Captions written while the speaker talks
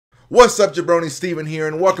What's up, jabroni? Steven here,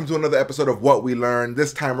 and welcome to another episode of What We Learned.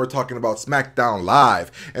 This time we're talking about SmackDown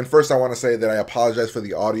Live. And first I want to say that I apologize for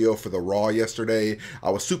the audio for the Raw yesterday.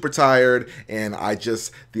 I was super tired, and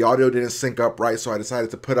the audio didn't sync up right, so I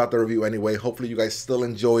decided to put out the review anyway. Hopefully you guys still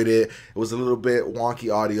enjoyed it. It was a little bit wonky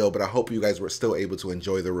audio, but I hope you guys were still able to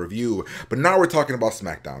enjoy the review. But now we're talking about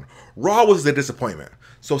SmackDown. Raw was a disappointment.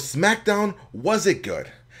 So SmackDown, was it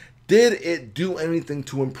good? Did it do anything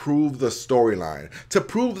to improve the storyline? To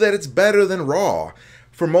prove that it's better than Raw?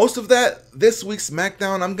 For most of that, this week's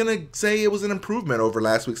SmackDown, I'm going to say it was an improvement over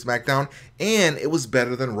last week's SmackDown, and it was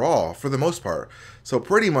better than Raw for the most part. So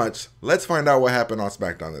pretty much, let's find out what happened on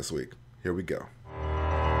SmackDown this week. Here we go.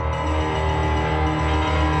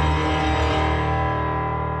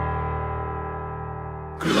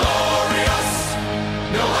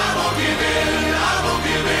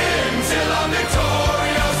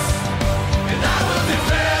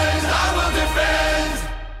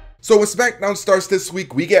 So when SmackDown starts this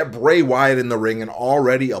week, we get Bray Wyatt in the ring, and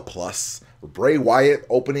already a plus. Bray Wyatt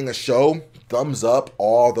opening a show, thumbs up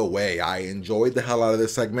all the way. I enjoyed the hell out of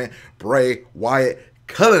this segment. Bray Wyatt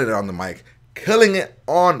killing it on the mic. Killing it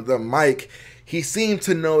on the mic. He seemed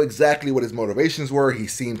to know exactly what his motivations were. He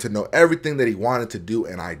seemed to know everything that he wanted to do,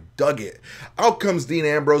 and I dug it. Out comes Dean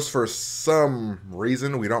Ambrose for some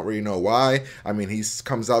reason. We don't really know why. I mean, he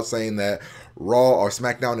comes out saying that Raw or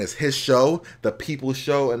SmackDown is his show, the people's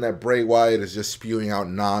show, and that Bray Wyatt is just spewing out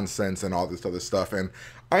nonsense and all this other stuff. And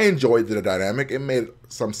I enjoyed the dynamic. It made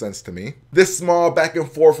some sense to me. This small back and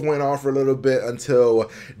forth went on for a little bit until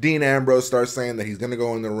Dean Ambrose starts saying that he's going to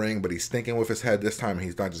go in the ring, but he's thinking with his head this time.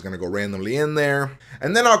 He's not just going to go randomly in there.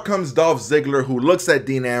 And then out comes Dolph Ziggler, who looks at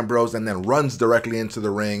Dean Ambrose and then runs directly into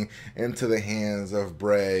the ring, into the hands of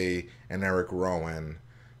Bray and Eric Rowan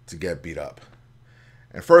to get beat up.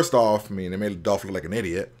 And first off, I mean, it made Dolph look like an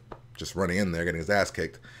idiot, just running in there, getting his ass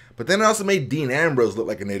kicked. But then it also made Dean Ambrose look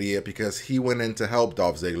like an idiot because he went in to help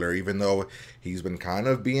Dolph Ziggler, even though he's been kind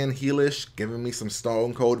of being heelish, giving me some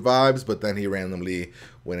Stone Cold vibes, but then he randomly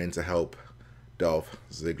went in to help Dolph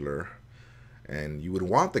Ziggler. And you would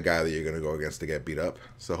want the guy that you're going to go against to get beat up.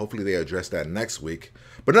 So hopefully they address that next week.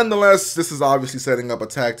 But nonetheless, this is obviously setting up a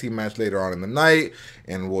tag team match later on in the night.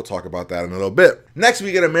 And we'll talk about that in a little bit. Next,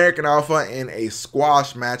 we get American Alpha in a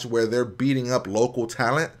squash match where they're beating up local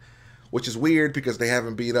talent. Which is weird because they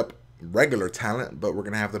haven't beat up regular talent, but we're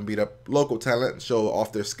going to have them beat up local talent and show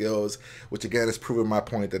off their skills, which again is proving my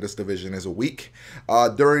point that this division is weak.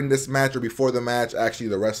 During this match or before the match, actually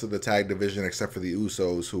the rest of the tag division, except for the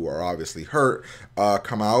Usos, who are obviously hurt,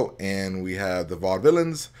 come out, and we have the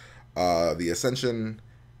Vaudevillains, the Ascension,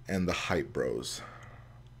 and the Hype Bros.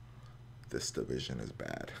 This division is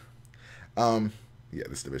bad. Yeah,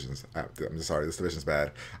 this division's, I'm sorry, this division's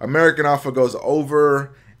bad. American Alpha goes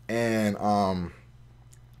over, and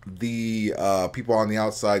the people on the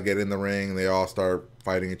outside get in the ring. They all start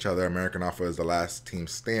fighting each other. American Alpha is the last team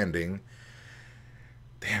standing.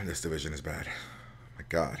 Damn, this division is bad. Oh my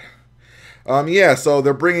God. Yeah, so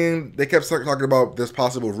they kept talking about there's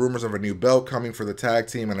possible rumors of a new belt coming for the tag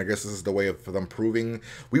team, and I guess this is the way of them proving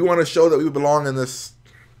we want to show that we belong in this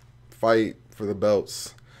fight for the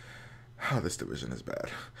belts. Oh, this division is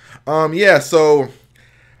bad. Yeah, so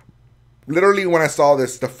literally when I saw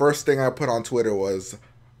this, the first thing I put on Twitter was,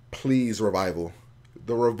 please, revival.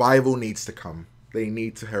 The revival needs to come. They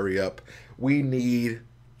need to hurry up. We need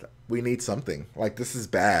something. Like, this is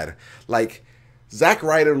bad. Like, Zack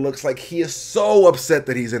Ryder looks like he is so upset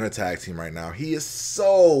that he's in a tag team right now. He is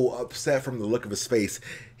so upset from the look of his face.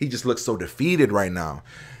 He just looks so defeated right now.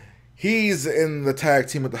 He's in the tag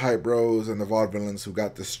team with the Hype Bros and the Vaudevillains, who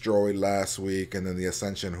got destroyed last week, and then the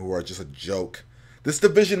Ascension, who are just a joke. This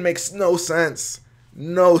division makes no sense.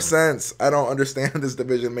 No sense. I don't understand. This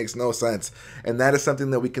division makes no sense. And that is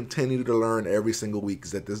something that we continue to learn every single week,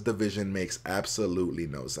 is that this division makes absolutely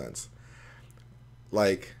no sense.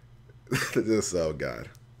 Like, this, oh God.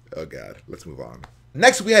 Oh God. Let's move on.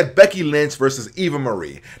 Next, we had Becky Lynch versus Eva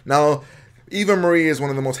Marie. Now, Eva Marie is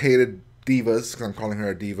one of the most hated divas, because I'm calling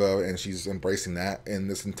her a diva, and she's embracing that in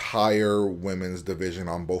this entire women's division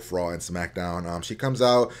on both Raw and SmackDown. She comes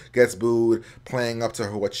out, gets booed, playing up to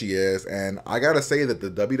her what she is, and I gotta say that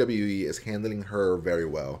the WWE is handling her very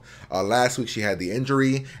well. Last week she had the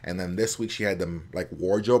injury, and then this week she had the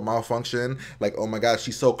wardrobe malfunction. Like, oh my God,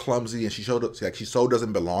 she's so clumsy, and she so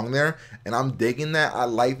doesn't belong there, and I'm digging that. I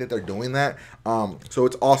like that they're doing that. So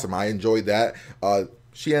it's awesome. I enjoyed that.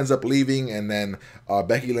 she ends up leaving, and then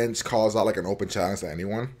Becky Lynch calls out like an open challenge to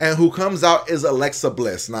anyone. And who comes out is Alexa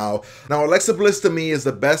Bliss. Now Alexa Bliss to me is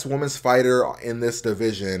the best women's fighter in this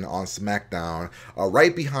division on SmackDown,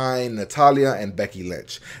 right behind Natalya and Becky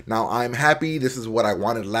Lynch. Now I'm happy. This is what I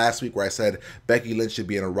wanted last week, where I said Becky Lynch should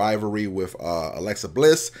be in a rivalry with Alexa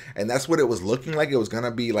Bliss, and that's what it was looking like it was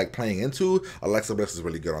gonna be like playing into. Alexa Bliss is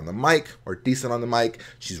really good on the mic, or decent on the mic.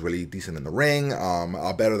 She's really decent in the ring,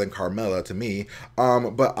 better than Carmella to me.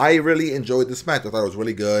 But I really enjoyed this match. I thought it was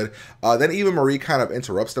really good. Then Eva Marie kind of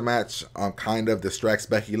interrupts the match, kind of distracts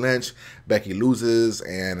Becky Lynch. Becky loses,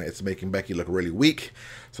 and it's making Becky look really weak.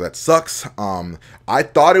 So that sucks. I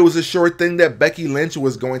thought it was a short thing that Becky Lynch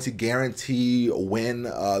was going to guarantee win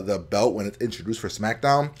the belt when it's introduced for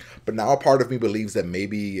SmackDown. But now a part of me believes that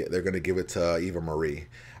maybe they're going to give it to Eva Marie.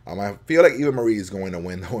 I feel like Eva Marie is going to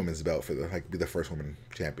win the women's belt for be the first woman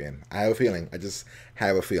champion. I have a feeling. I just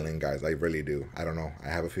have a feeling, guys. I really do. I don't know. I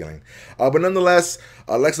have a feeling. But nonetheless,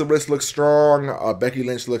 Alexa Bliss looks strong. Becky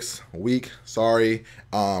Lynch looks weak. Sorry.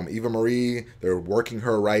 Eva Marie, they're working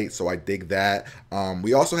her right, so I dig that.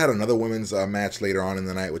 We also had another women's match later on in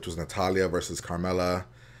the night, which was Natalya versus Carmella.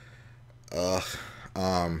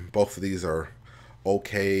 Both of these are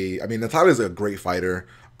okay. I mean, Natalya's a great fighter.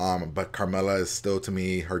 But Carmella is still, to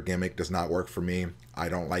me, her gimmick does not work for me. I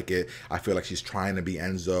don't like it. I feel like she's trying to be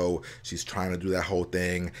Enzo. She's trying to do that whole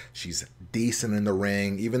thing. She's decent in the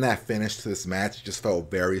ring. Even that finish to this match just felt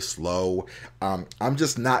very slow. I'm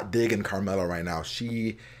just not digging Carmella right now.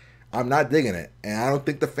 I'm not digging it. And I don't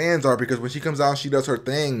think the fans are, because when she comes out and she does her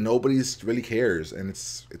thing, nobody's really cares. And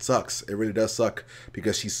it sucks. It really does suck,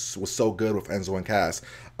 because she was so good with Enzo and Cass.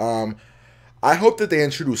 I hope that they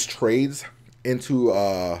introduce trades into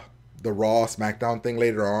the Raw SmackDown thing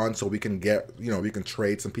later on, so we can get, we can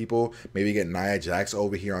trade some people, maybe get Nia Jax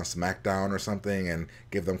over here on SmackDown or something and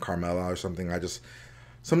give them Carmella or something.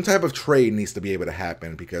 Some type of trade needs to be able to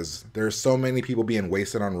happen, because there's so many people being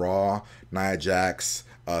wasted on Raw. Nia Jax,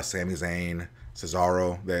 Sami Zayn,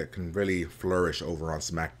 Cesaro, that can really flourish over on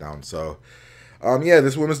SmackDown. So yeah,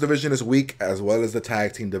 this women's division is weak, as well as the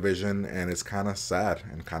tag team division, and it's kind of sad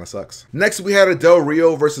and kind of sucks. Next, we had a Del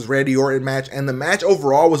Rio versus Randy Orton match, and the match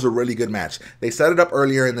overall was a really good match. They set it up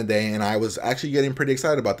earlier in the day, and I was actually getting pretty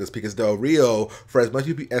excited about this, because Del Rio, for as much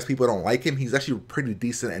as people don't like him, he's actually pretty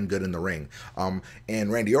decent and good in the ring.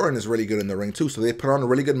 And Randy Orton is really good in the ring too, so they put on a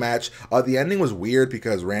really good match. The ending was weird,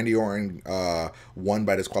 because Randy Orton won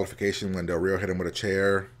by disqualification when Del Rio hit him with a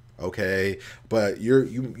chair. Okay, but you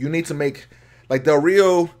need to make... Like, Del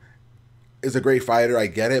Rio is a great fighter, I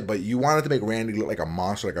get it, but you wanted to make Randy look like a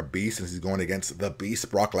monster, like a beast, since he's going against the beast,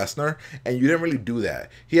 Brock Lesnar, and you didn't really do that.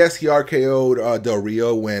 He RKO'd Del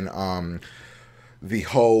Rio when when he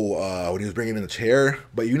was bringing in the chair,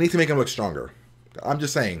 but you need to make him look stronger. I'm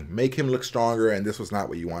just saying, make him look stronger, and this was not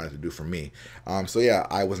what you wanted to do for me. So yeah,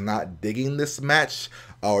 I was not digging this match,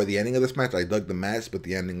 or the ending of this match. I dug the match, but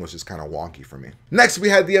the ending was just kind of wonky for me. Next, we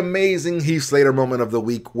had the amazing Heath Slater moment of the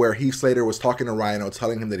week, where Heath Slater was talking to Rhino,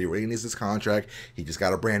 telling him that he really needs his contract. He just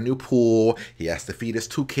got a brand new pool. He has to feed his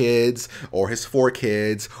 2 kids, or his 4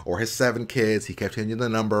 kids, or his 7 kids. He kept changing the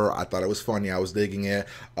number. I thought it was funny. I was digging it.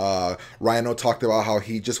 Rhino talked about how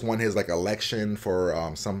he just won his election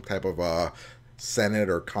for some type of Senate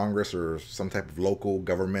or Congress or some type of local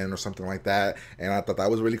government or something like that, and I thought that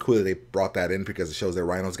was really cool that they brought that in, because it shows that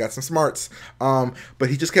Rhino's got some smarts. But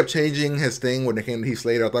he just kept changing his thing when it came to Heath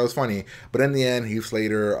Slater. I thought it was funny, but in the end, Heath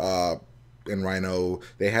Slater and Rhino,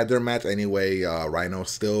 they had their match anyway. Rhino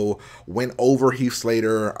still went over Heath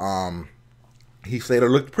Slater. Heath Slater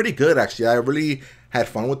looked pretty good, actually. I really had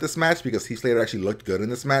fun with this match, because Heath Slater actually looked good in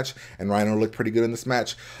this match, and Rhino looked pretty good in this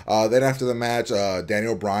match. Then after the match,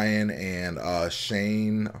 Daniel Bryan and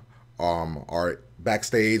Shane are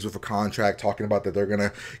backstage with a contract, talking about that they're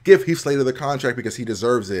gonna give Heath Slater the contract because he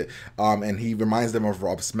deserves it, and he reminds them of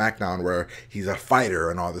SmackDown, where he's a fighter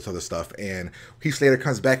and all this other stuff. And Heath Slater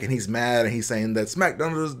comes back and he's mad, and he's saying that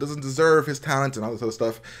SmackDown doesn't deserve his talent and all this other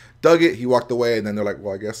stuff. Dug it. He walked away, and then they're like,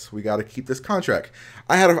 well, I guess we got to keep this contract.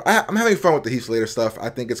 I'm having fun with the Heath Slater stuff. I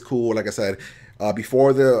think it's cool. Like I said,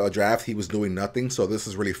 before the draft, he was doing nothing, so this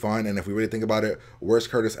is really fun. And if we really think about it, where's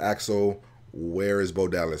Curtis Axel? Where is Bo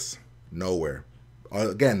Dallas? Nowhere.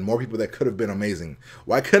 Again, more people that could have been amazing.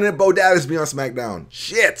 Why couldn't Bo Dallas be on SmackDown?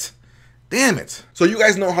 Shit. Damn it. So you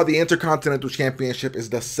guys know how the Intercontinental Championship is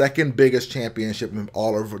the second biggest championship in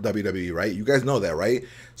all of WWE, right? You guys know that, right?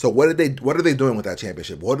 So what are they doing with that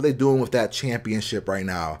championship? What are they doing with that championship right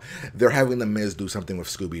now? They're having The Miz do something with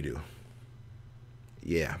Scooby-Doo.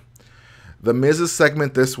 Yeah. The Miz's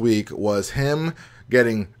segment this week was him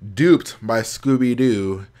getting duped by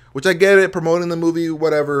Scooby-Doo, which I get it, promoting the movie,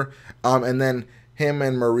 whatever, and then him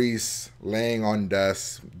and Maurice laying on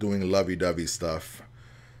desks doing lovey-dovey stuff.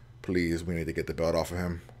 Please, we need to get the belt off of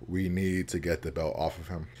him. We need to get the belt off of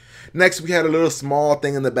him. Next, we had a little small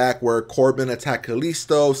thing in the back where Corbin attacked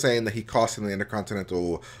Kalisto, saying that he cost him the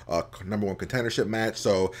Intercontinental #1 contendership match.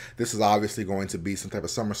 So this is obviously going to be some type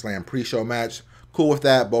of SummerSlam pre-show match. Cool with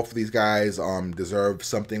that. Both of these guys deserve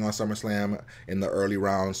something on SummerSlam in the early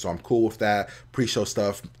rounds, so I'm cool with that. Pre-show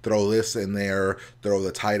stuff, throw this in there, throw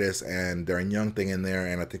the Titus and Darren Young thing in there,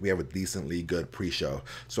 and I think we have a decently good pre-show.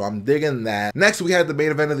 So I'm digging that. Next, we had the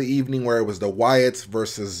main event of the evening where it was the Wyatts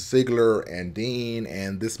versus Ziggler and Dean,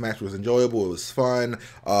 and this match was enjoyable. It was fun.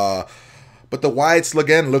 But the Wyatts,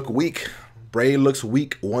 again, look weak. Bray looks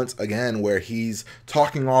weak once again, where he's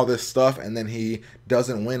talking all this stuff and then he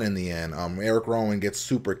doesn't win in the end. Eric Rowan gets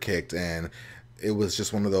super kicked, and it was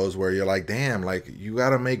just one of those where you're like, damn, like, you got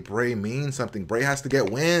to make Bray mean something. Bray has to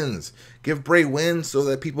get wins. Give Bray wins so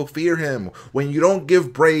that people fear him. When you don't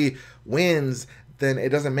give Bray wins, then it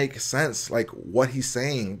doesn't make sense, like, what he's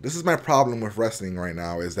saying. This is my problem with wrestling right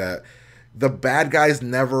now, is that the bad guys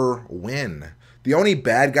never win. The only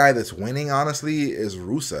bad guy that's winning, honestly, is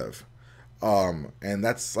Rusev. And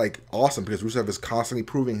that's like awesome because Rusev is constantly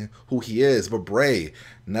proving who he is, but Bray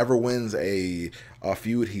never wins a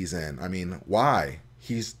feud he's in. I mean, why?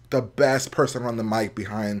 He's the best person on the mic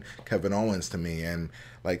behind Kevin Owens to me, and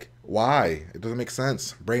like, why? It doesn't make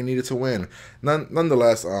sense. Bray needed to win.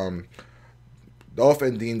 Nonetheless, Dolph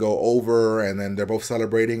and Dean go over, and then they're both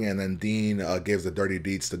celebrating, and then Dean gives the dirty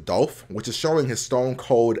deeds to Dolph, which is showing his Stone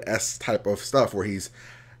Cold-esque type of stuff, where he's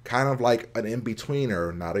kind of like an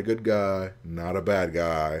in-betweener, not a good guy, not a bad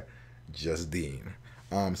guy, just Dean.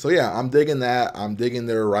 So yeah, I'm digging that. I'm digging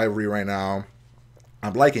their rivalry right now.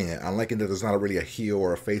 I'm liking it. I'm liking that there's not really a heel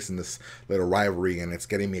or a face in this little rivalry, and it's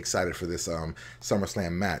getting me excited for this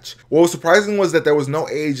SummerSlam match. What was surprising was that there was no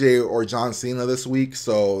AJ or John Cena this week,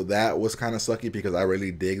 so that was kind of sucky because I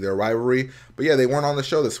really dig their rivalry. But yeah, they weren't on the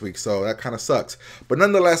show this week, so that kind of sucks. But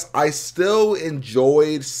nonetheless, I still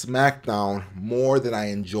enjoyed SmackDown more than I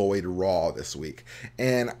enjoyed Raw this week.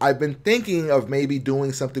 And I've been thinking of maybe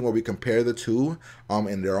doing something where we compare the two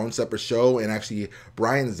in their own separate show. And actually,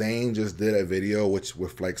 Brian Zane just did a video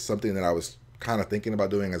with like something that I was kind of thinking about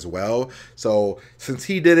doing as well. So since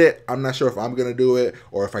he did it, I'm not sure if I'm gonna do it,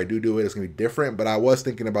 or if I do it, it's gonna be different. But I was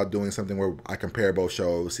thinking about doing something where I compare both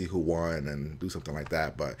shows, see who won, and do something like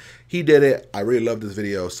that. But he did it. I really love this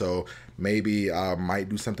video, so maybe I might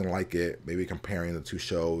do something like it, maybe comparing the two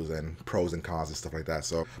shows and pros and cons and stuff like that.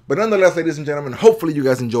 So, but nonetheless, ladies and gentlemen, hopefully you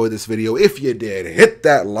guys enjoyed this video. If you did, hit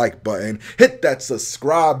that like button, hit that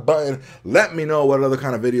subscribe button. Let me know what other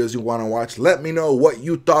kind of videos you want to watch. Let me know what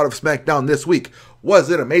you thought of SmackDown this week.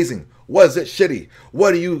 Was it amazing? Was it shitty?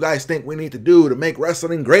 What do you guys think we need to do to make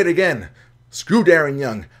wrestling great again? Screw Darren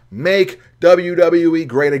Young. Make WWE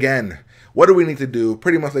great again. What do we need to do?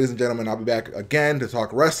 Pretty much, ladies and gentlemen, I'll be back again to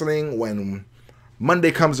talk wrestling when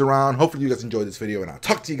Monday comes around. Hopefully you guys enjoyed this video, and I'll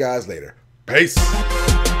talk to you guys later. Peace.